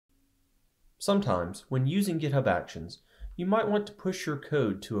Sometimes, when using GitHub Actions, you might want to push your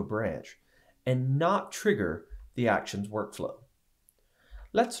code to a branch and not trigger the Actions workflow.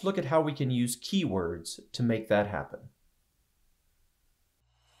 Let's look at how we can use keywords to make that happen.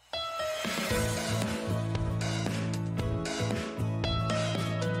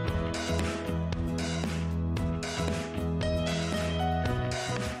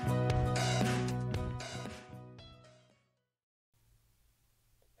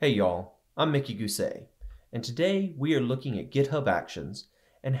 Hey y'all, I'm Mickey Gousset, and today we are looking at GitHub Actions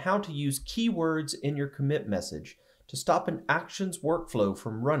and how to use keywords in your commit message to stop an Actions workflow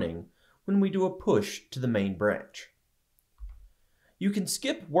from running when we do a push to the main branch. You can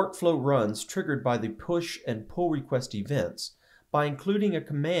skip workflow runs triggered by the push and pull request events by including a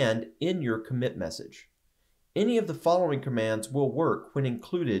command in your commit message. Any of the following commands will work when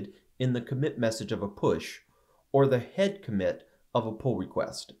included in the commit message of a push or the head commit of a pull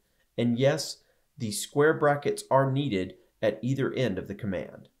request. And yes, the square brackets are needed at either end of the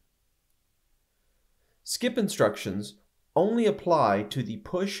command. Skip instructions only apply to the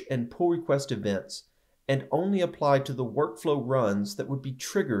push and pull request events and only apply to the workflow runs that would be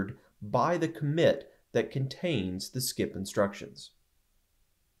triggered by the commit that contains the skip instructions.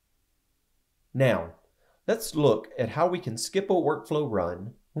 Now, let's look at how we can skip a workflow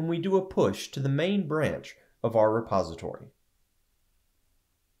run when we do a push to the main branch of our repository.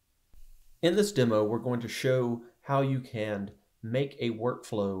 In this demo, we're going to show how you can make a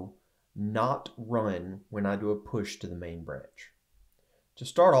workflow not run when I do a push to the main branch. To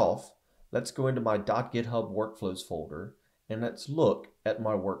start off, let's go into my .github workflows folder and let's look at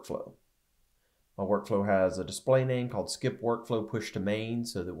my workflow. My workflow has a display name called skip workflow push to main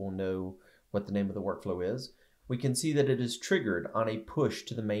so that we'll know what the name of the workflow is. We can see that it is triggered on a push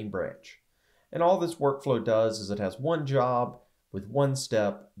to the main branch. And all this workflow does is it has one job with one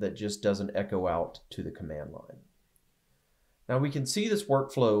step that just doesn't echo out to the command line. Now we can see this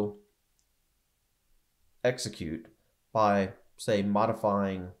workflow execute by, say,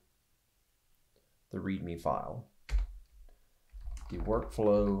 modifying the README file. The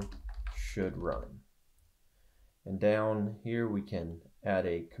workflow should run. And down here we can add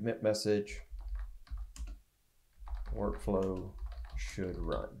a commit message. Workflow should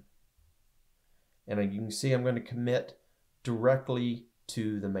run. And you can see I'm going to commit directly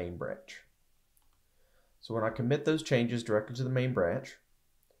to the main branch. So when I commit those changes directly to the main branch,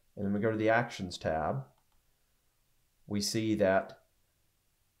 and then we go to the Actions tab, we see that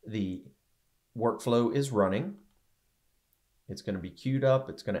the workflow is running. It's going to be queued up,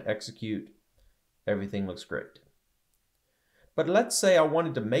 it's going to execute, everything looks great. But let's say I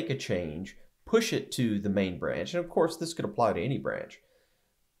wanted to make a change, push it to the main branch, and of course this could apply to any branch.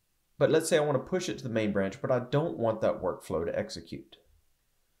 But let's say I want to push it to the main branch, but I don't want that workflow to execute.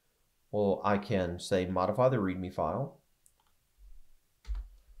 Well, I can say modify the README file.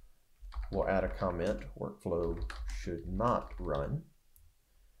 We'll add a comment, workflow should not run.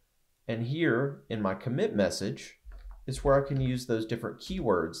 And here in my commit message is where I can use those different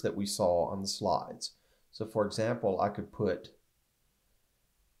keywords that we saw on the slides. So for example, I could put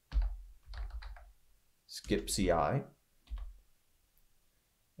skip CI.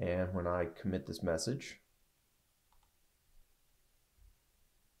 And when I commit this message,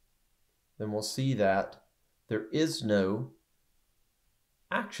 then we'll see that there is no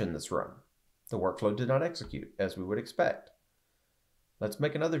action that's run. The workflow did not execute as we would expect. Let's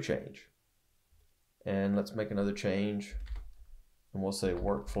make another change. And let's make another change. And we'll say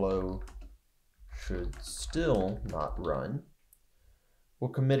workflow should still not run.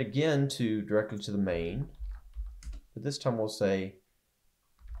 We'll commit again directly to the main. But this time we'll say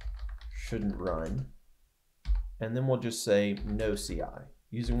shouldn't run, and then we'll just say no CI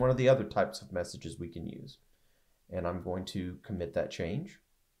using one of the other types of messages we can use. And I'm going to commit that change,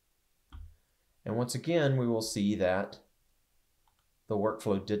 and once again we will see that the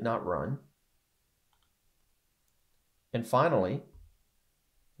workflow did not run. And finally,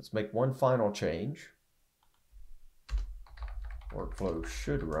 let's make one final change. Workflow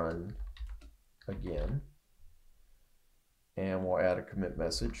should run again, and we'll add a commit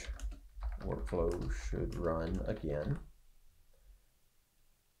message. Workflow should run again.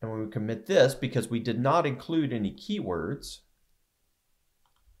 And when we commit this, because we did not include any keywords,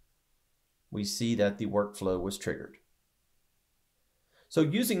 we see that the workflow was triggered. So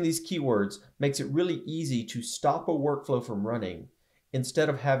using these keywords makes it really easy to stop a workflow from running instead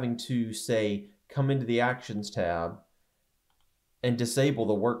of having to, say, come into the Actions tab and disable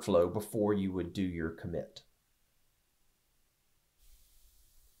the workflow before you would do your commit.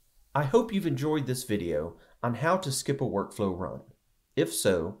 I hope you've enjoyed this video on how to skip a workflow run. If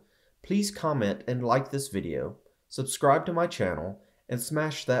so, Please comment and like this video, subscribe to my channel, and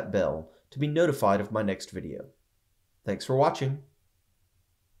smash that bell to be notified of my next video. Thanks for watching.